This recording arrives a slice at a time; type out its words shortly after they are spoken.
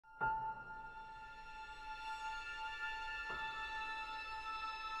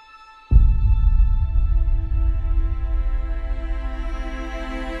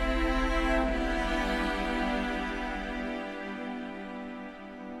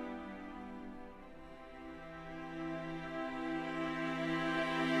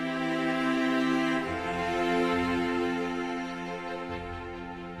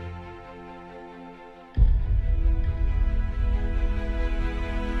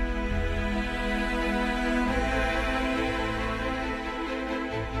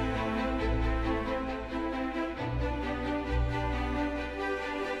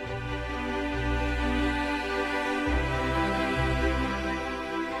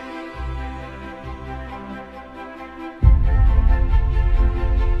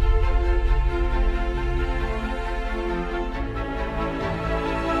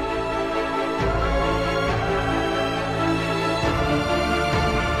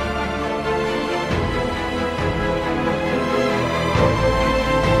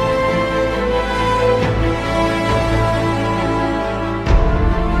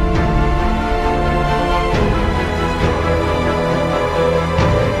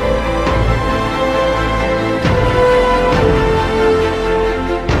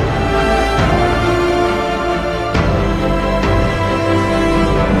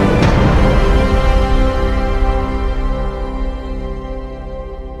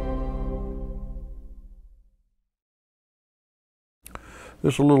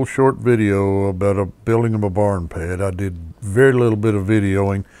This is a little short video about a building of a barn pad. I did very little bit of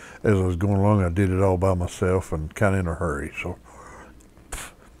videoing as I was going along. I did it all by myself and kind of in a hurry. So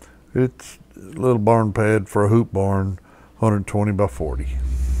it's a little barn pad for a hoop barn, 120 by 40.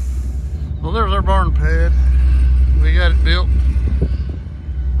 Well, there's our barn pad. We got it built,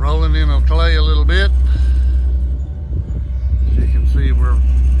 rolling in the clay a little bit. As you can see, we're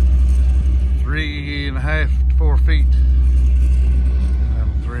 3.5 to 4 feet.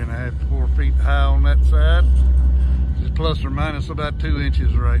 3.5 to 4 feet high on that side. Just plus or minus about 2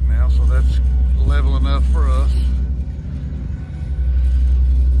 inches right now, so that's level enough for us.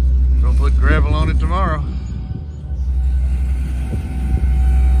 Gonna put gravel on it tomorrow.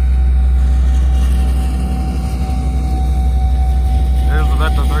 There's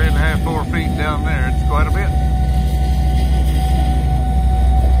about the 3.5, 4 feet down there. It's quite a bit.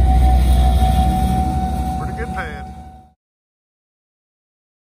 Pretty good pad.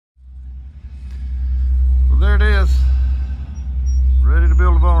 There it is, ready to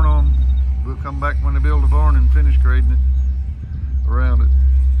build a barn on. We'll come back when they build the barn and finish grading it around it.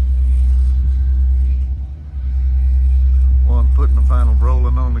 One putting the final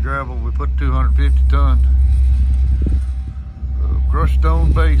rolling on the gravel. We put 250 ton crushed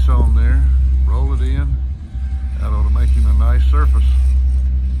stone base on there, roll it in. That ought to make him a nice surface.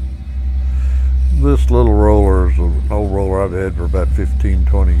 This little roller is an old roller I've had for about 15,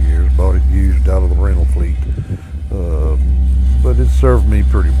 20 years. Bought it used out of the rental fleet. But it served me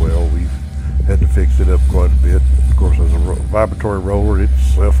pretty well. We've had to fix it up quite a bit. Of course, as a vibratory roller, it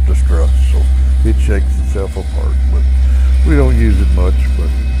self-destructs, so it shakes itself apart. But we don't use it much, but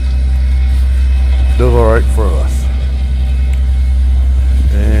it does all right for us.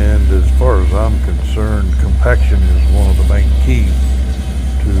 And as far as I'm concerned, compaction is one of the main keys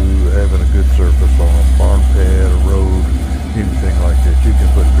to having a good surface on a barn pad, a road, anything like that. You can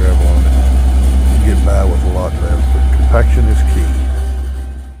put gravel on it and get by with a lot less, but compaction is key.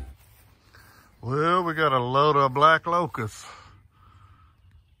 Well, we got a load of black locusts.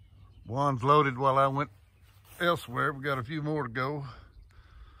 One's loaded while I went elsewhere. We got a few more to go.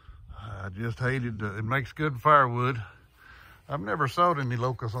 I just hated it. It makes good firewood. I've never sawed any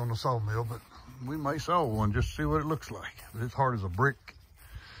locusts on the sawmill, but we may saw one just to see what it looks like. But it's hard as a brick.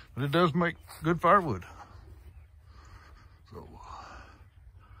 But it does make good firewood. So,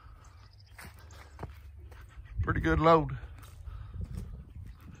 pretty good load.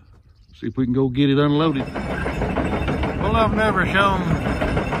 See if we can go get it unloaded. Well, I've never shown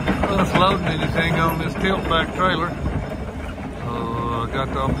us loading anything on this tilt back trailer. So I got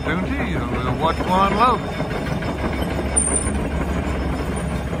the opportunity. We'll watch one load.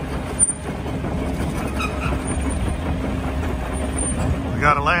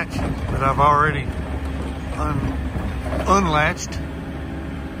 Got a latch that I've already unlatched.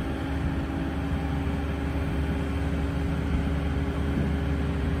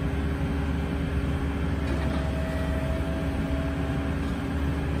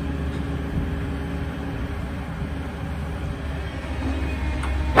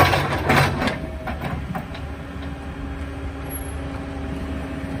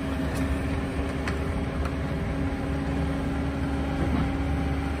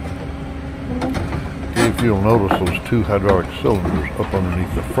 You'll notice those two hydraulic cylinders up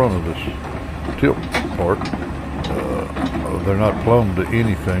underneath the front of this tilt part. They're not plumbed to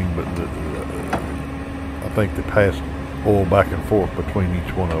anything, but I think they pass oil back and forth between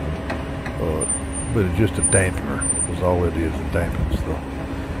each one of them. But it's just a dampener, is all it is. It dampens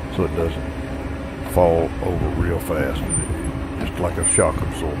so it doesn't fall over real fast. Just like a shock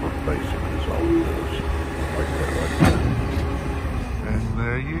absorber, basically, is all it does. Like that. And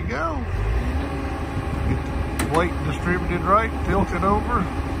there you go. Weight distributed right, tilt it over.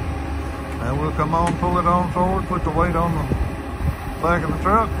 Now we'll come on, pull it on forward, put the weight on the back of the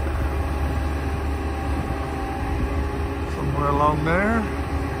truck. Somewhere along there.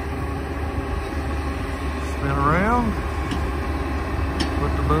 Spin around.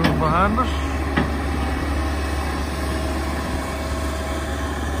 Put the boom behind us.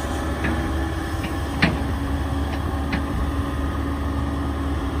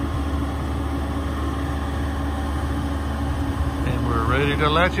 Ready to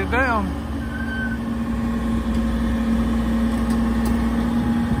latch it down.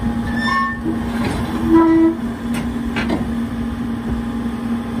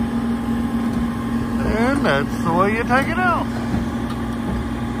 And that's the way you take it out.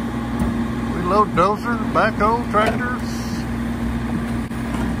 We load dozers, backhoe, tractors.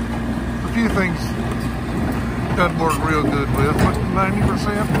 A few things doesn't work real good with, but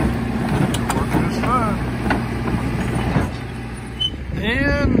 90% working just fine.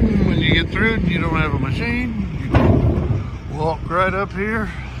 then when you get through and you don't have a machine, you walk right up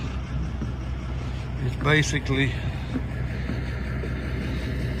here. It's basically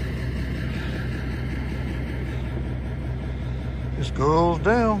just goes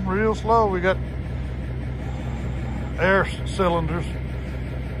down real slow. We got air cylinders,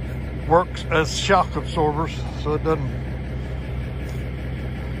 works as shock absorbers, so it doesn't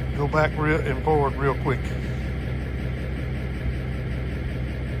go back and forward real quick.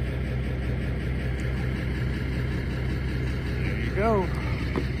 There you go.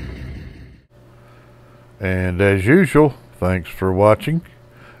 And as usual, thanks for watching,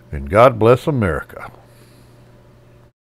 and God bless America.